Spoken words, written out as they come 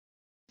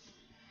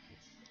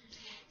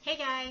Hey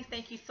guys,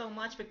 thank you so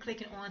much for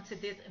clicking on to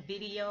this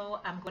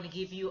video. I'm going to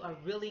give you a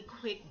really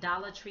quick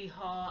Dollar Tree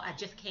haul. I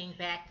just came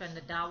back from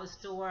the dollar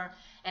store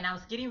and I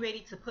was getting ready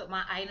to put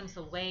my items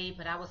away,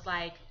 but I was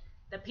like,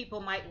 the people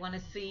might want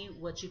to see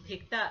what you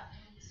picked up.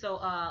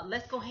 So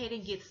let's go ahead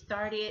and get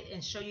started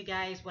and show you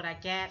guys what I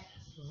got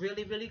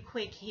really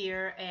quick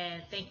here.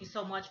 And thank you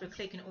so much for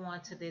clicking on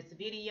to this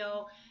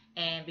video.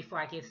 And before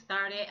I get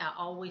started, I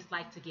always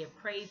like to give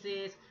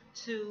praises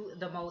to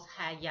the Most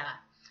High Yah.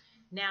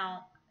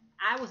 Now,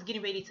 I was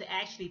getting ready to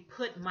actually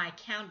put my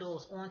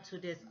candles onto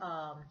this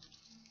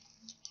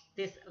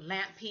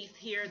lamp piece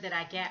here that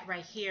I got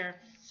right here.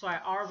 So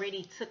I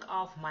already took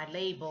off my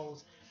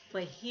labels.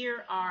 But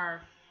here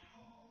are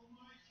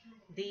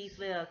these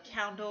little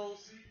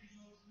candles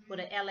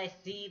with an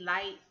LSD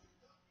light.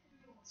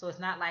 So it's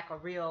not like a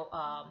real,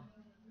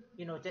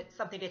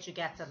 something that you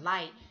got to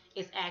light.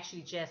 It's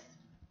actually just,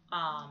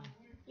 um,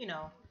 you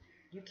know,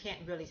 you can't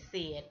really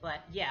see it, but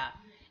yeah.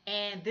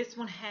 And this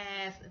one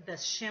has the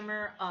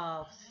shimmer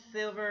of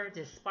silver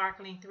just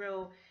sparkling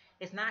through.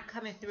 It's not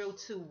coming through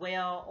too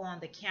well on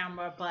the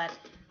camera, but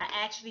I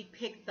actually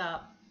picked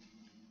up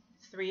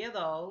three of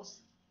those.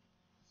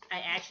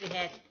 I actually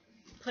had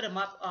put them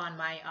up on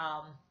my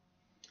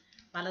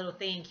little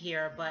thing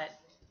here, but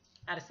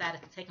I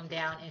decided to take them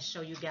down and show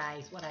you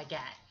guys what I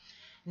got.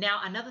 Now,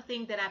 another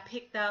thing that I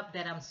picked up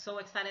that I'm so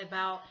excited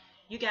about,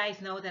 you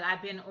guys know that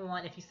I've been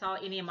on, if you saw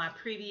any of my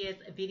previous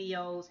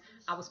videos,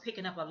 I was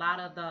picking up a lot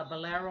of the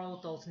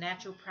Bolero, those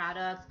natural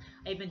products.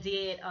 I even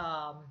did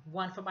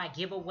one for my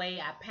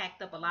giveaway. I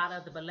packed up a lot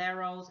of the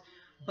Boleros,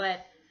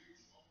 but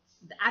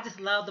I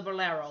just love the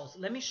Boleros.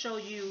 Let me show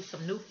you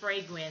some new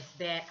fragrance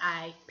that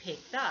I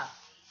picked up.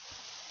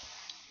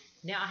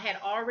 Now, I had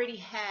already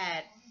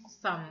had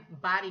some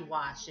body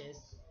washes,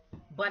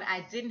 but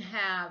I didn't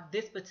have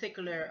this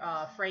particular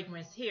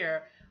fragrance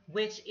here,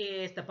 which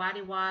is the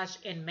body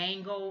wash in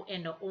mango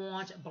and the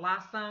orange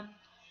blossom.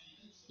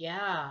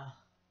 Yeah,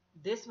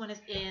 this one is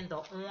in the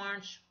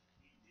orange,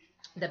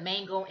 the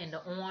mango and the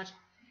orange.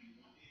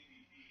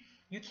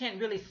 You can't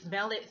really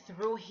smell it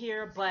through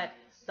here, but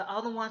the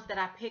other ones that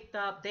I picked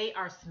up, they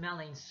are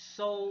smelling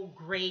so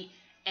great.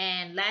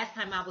 And last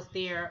time I was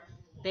there,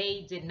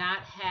 they did not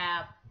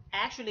have,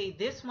 actually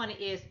this one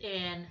is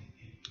in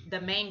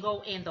the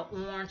mango and the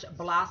orange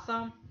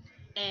blossom,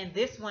 and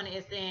this one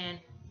is in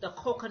the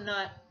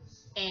coconut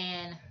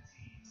and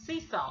sea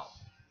salt.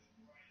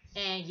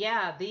 And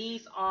yeah,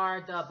 these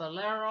are the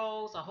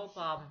Boleros. I hope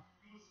I'm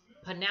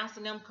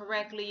pronouncing them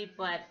correctly,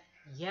 but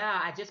yeah,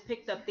 I just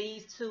picked up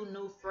these two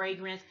new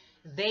fragrance.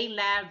 They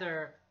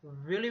lather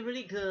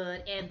really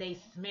good, and they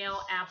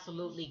smell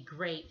absolutely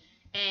great,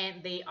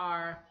 and they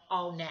are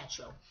all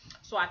natural.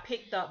 So I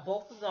picked up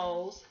both of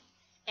those.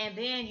 And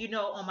then,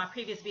 on my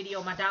previous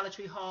video, my Dollar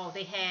Tree haul,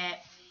 they had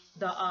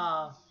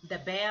the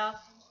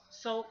bath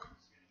soak,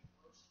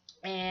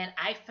 and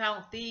I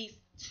found these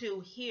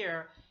two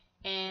here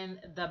in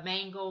the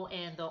mango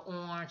and the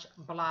orange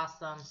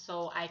blossom.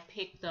 So I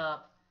picked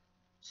up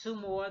two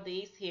more of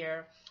these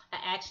here. I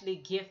actually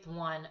gift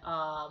one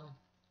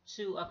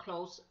to a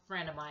close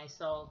friend of mine.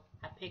 So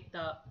I picked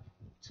up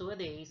two of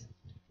these.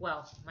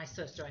 Well, my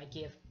sister, I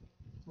give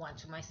one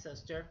to my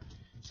sister.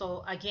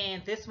 So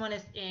again, this one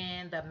is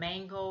in the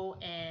mango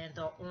and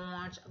the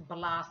orange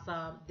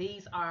blossom.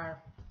 These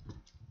are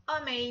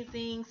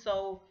amazing.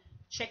 So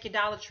check your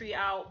Dollar Tree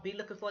out. Be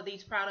looking for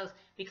these products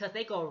because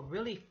they go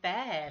really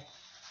fast,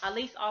 at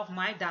least off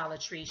my Dollar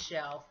Tree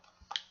shelf.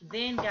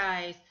 Then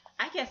guys,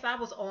 I guess I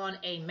was on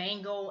a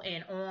mango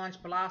and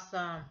orange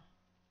blossom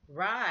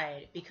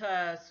ride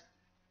because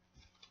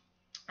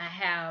I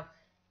have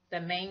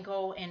the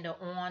mango and the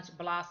orange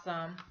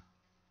blossom,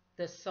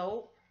 the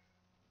soap.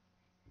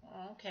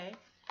 Okay.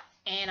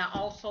 And I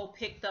also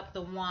picked up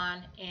the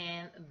one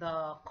in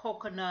the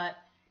coconut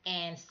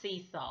and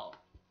sea salt.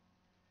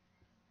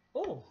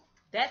 Oh,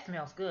 that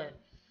smells good.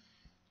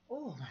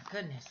 Oh my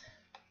goodness.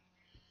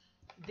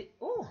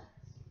 Oh,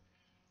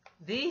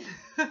 these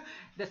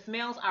the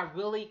smells are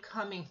really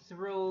coming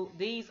through.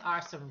 These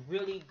are some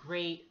really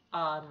great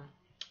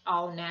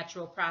all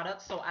natural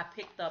products. So I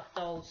picked up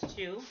those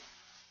two.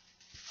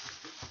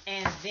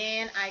 And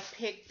then I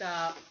picked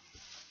up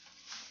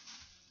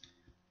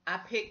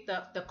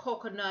the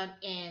coconut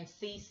and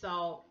sea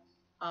salt.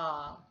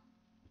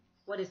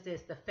 What is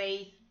this? The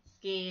face,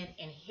 skin,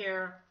 and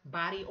hair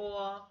body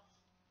oil.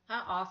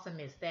 How awesome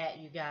is that,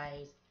 you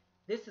guys?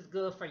 This is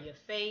good for your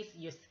face,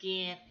 your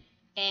skin,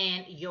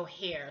 and your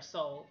hair.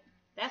 So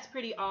that's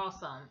pretty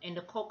awesome. And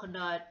the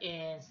coconut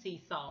and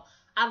sea salt.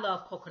 I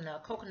love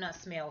coconut. Coconut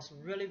smells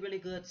really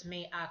good to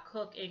me. I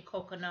cook in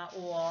coconut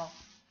oil,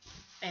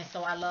 and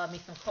so I love me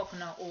some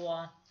coconut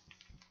oil.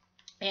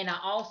 And I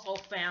also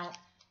found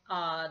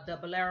the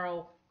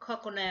Bolero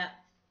coconut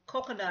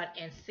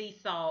and sea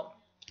salt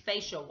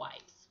facial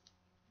wipes.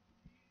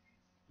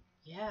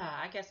 Yeah,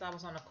 I guess I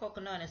was on a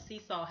coconut and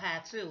sea salt high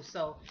too.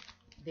 So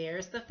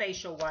there's the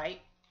facial wipe,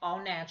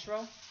 all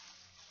natural.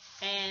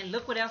 And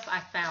look what else I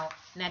found.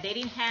 Now they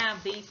didn't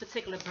have these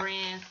particular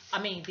brands,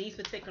 these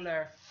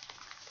particular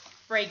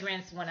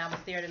fragrance when I was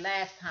there the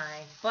last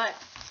time. But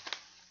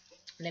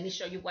let me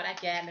show you what I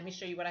got. Let me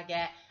show you what I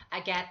got.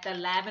 I got the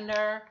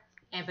lavender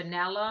and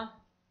vanilla.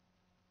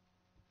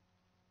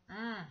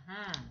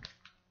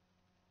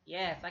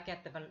 Yes, I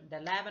got the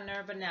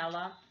lavender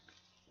vanilla.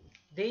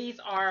 These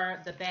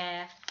are the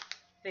bath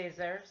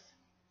fizzers.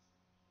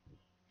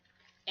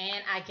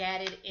 And I got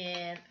it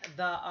in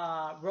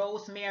the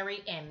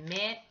rosemary and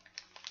mint.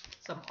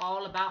 So I'm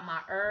all about my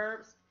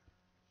herbs.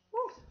 Woo.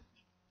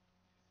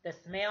 The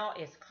smell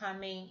is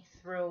coming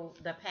through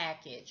the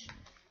package.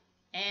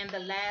 And the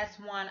last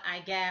one I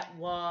got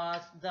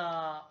was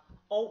the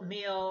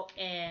oatmeal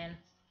and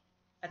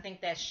I think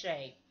that's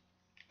shea.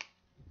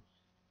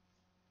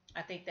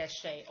 I think that's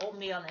shea.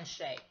 Oatmeal and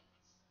shea.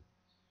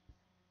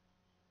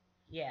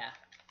 Yeah.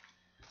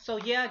 So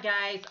yeah,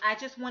 guys, I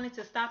just wanted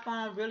to stop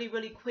on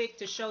really quick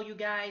to show you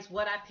guys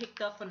what I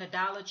picked up from the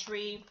Dollar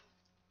Tree.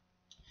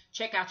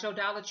 Check out your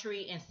Dollar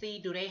Tree and see,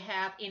 do they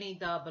have any of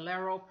the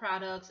Bolero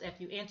products? If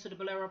you're into the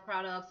Bolero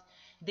products,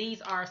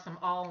 these are some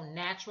all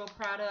natural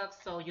products,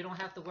 so you don't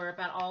have to worry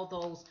about all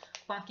those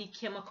funky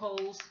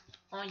chemicals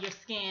on your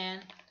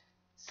skin.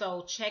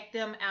 So check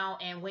them out,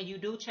 and when you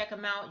do check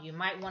them out, you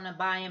might want to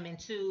buy them in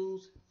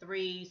 2s,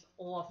 3s,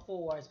 or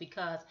 4s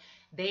because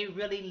they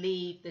really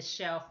leave the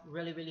shelf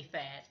really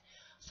fast.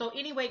 So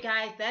anyway,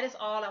 guys, that is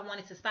all I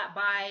wanted to stop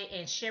by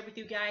and share with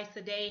you guys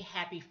today.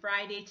 Happy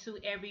Friday to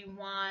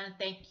everyone.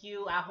 Thank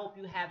you. I hope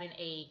you're having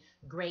a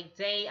great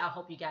day. I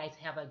hope you guys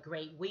have a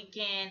great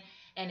weekend.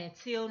 And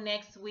until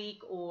next week,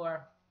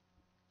 or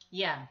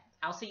yeah,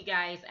 I'll see you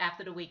guys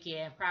after the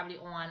weekend, probably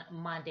on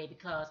Monday,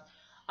 because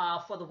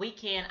for the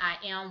weekend,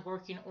 I am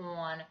working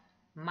on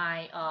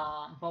my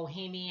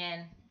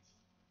Bohemian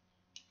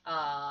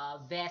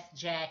vest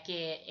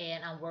jacket,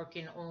 and I'm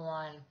working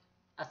on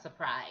a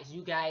surprise.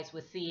 You guys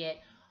will see it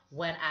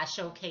when I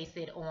showcase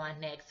it on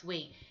next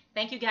week.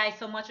 Thank you guys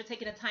so much for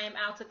taking the time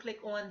out to click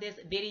on this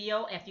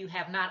video. If you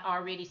have not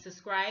already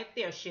subscribed,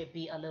 there should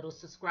be a little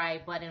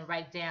subscribe button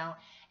right down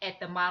at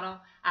the bottom.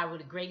 I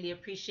would greatly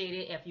appreciate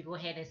it if you go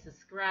ahead and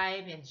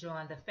subscribe and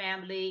join the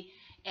family.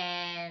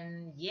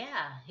 And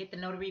yeah, hit the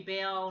notary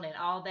bell and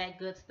all that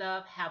good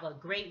stuff. Have a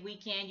great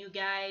weekend, you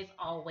guys.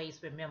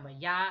 Always remember,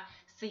 Yah,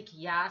 seek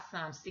Yah,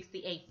 Psalm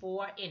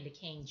 68:4 in the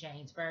King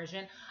James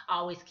Version.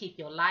 Always keep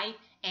your life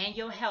and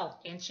your health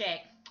in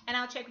check. And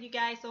I'll check with you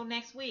guys on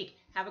next week.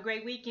 Have a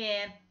great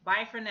weekend.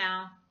 Bye for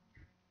now.